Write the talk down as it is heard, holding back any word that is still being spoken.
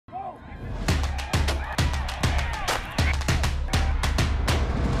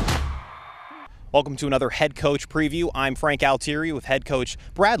Welcome to another head coach preview. I'm Frank Altieri with head coach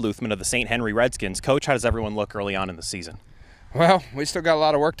Brad Luthman of the St. Henry Redskins. Coach, how does everyone look early on in the season? Well, we still got a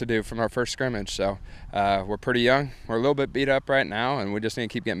lot of work to do from our first scrimmage, so we're pretty young. We're a little bit beat up right now, and we just need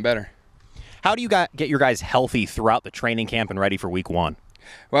to keep getting better. How do you get your guys healthy throughout the training camp and ready for week one?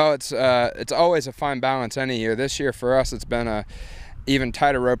 Well, it's always a fine balance any year. This year for us, it's been a even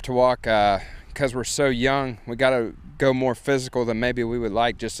tighter rope to walk because we're so young. We got to go more physical than maybe we would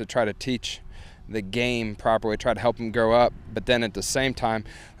like, just to try to teach the game properly, try to help them grow up, but then at the same time,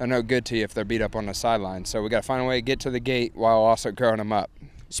 they're no good to you if they're beat up on the sideline. So we got to find a way to get to the gate while also growing them up.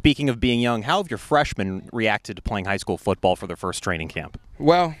 Speaking of being young, how have your freshmen reacted to playing high school football for their first training camp?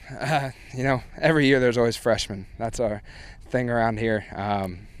 Well, every year there's always freshmen. That's our thing around here.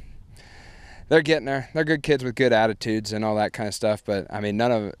 They're getting there. They're good kids with good attitudes and all that kind of stuff, but I mean,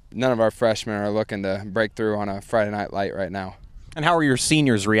 none of our freshmen are looking to break through on a Friday night light right now. And how are your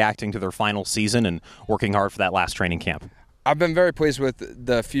seniors reacting to their final season and working hard for that last training camp? I've been very pleased with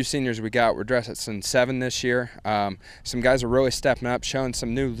the few seniors we got. We're dressed in 7 this year. Some guys are really stepping up, showing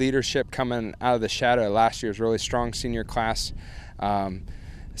some new leadership coming out of the shadow of last year's really strong senior class.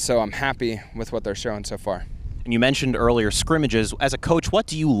 So I'm happy with what they're showing so far. And you mentioned earlier scrimmages. As a coach, what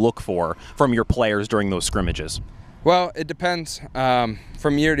do you look for from your players during those scrimmages? Well, it depends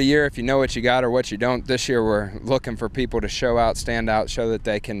from year to year if you know what you got or what you don't. This year we're looking for people to show out, stand out, show that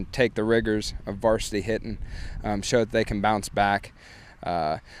they can take the rigors of varsity hitting, show that they can bounce back.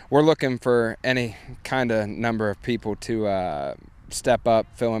 We're looking for any kind of number of people to step up,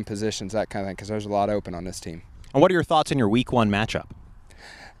 fill in positions, that kind of thing, because there's a lot open on this team. And what are your thoughts on your week one matchup?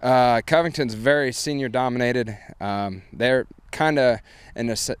 Covington's very senior dominated. They're kind of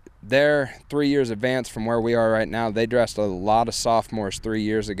they're 3 years advanced from where we are right now. They dressed a lot of sophomores 3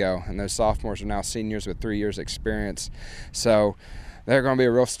 years ago, and those sophomores are now seniors with 3 years experience. So they're going to be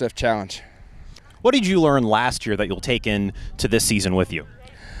a real stiff challenge. What did you learn last year that you'll take into this season with you?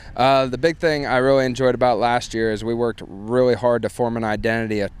 The big thing I really enjoyed about last year is we worked really hard to form an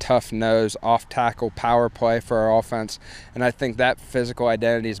identity, a tough nose, off-tackle power play for our offense, and I think that physical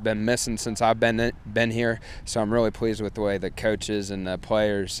identity has been missing since I've been here, so I'm really pleased with the way the coaches and the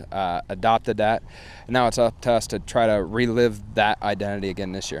players adopted that. And now it's up to us to try to relive that identity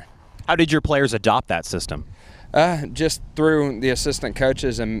again this year. How did your players adopt that system? Just through the assistant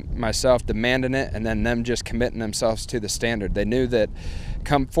coaches and myself demanding it, and then them just committing themselves to the standard. They knew that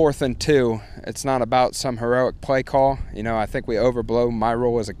come 4th and 2, it's not about some heroic play call. I think we overblow my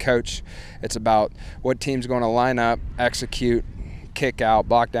role as a coach. It's about what team's going to line up, execute, kick out,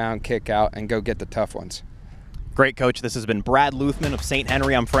 block down, kick out, and go get the tough ones. Great, Coach. This has been Brad Luthman of St.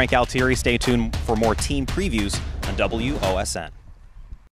 Henry. I'm Frank Altieri. Stay tuned for more team previews on WOSN.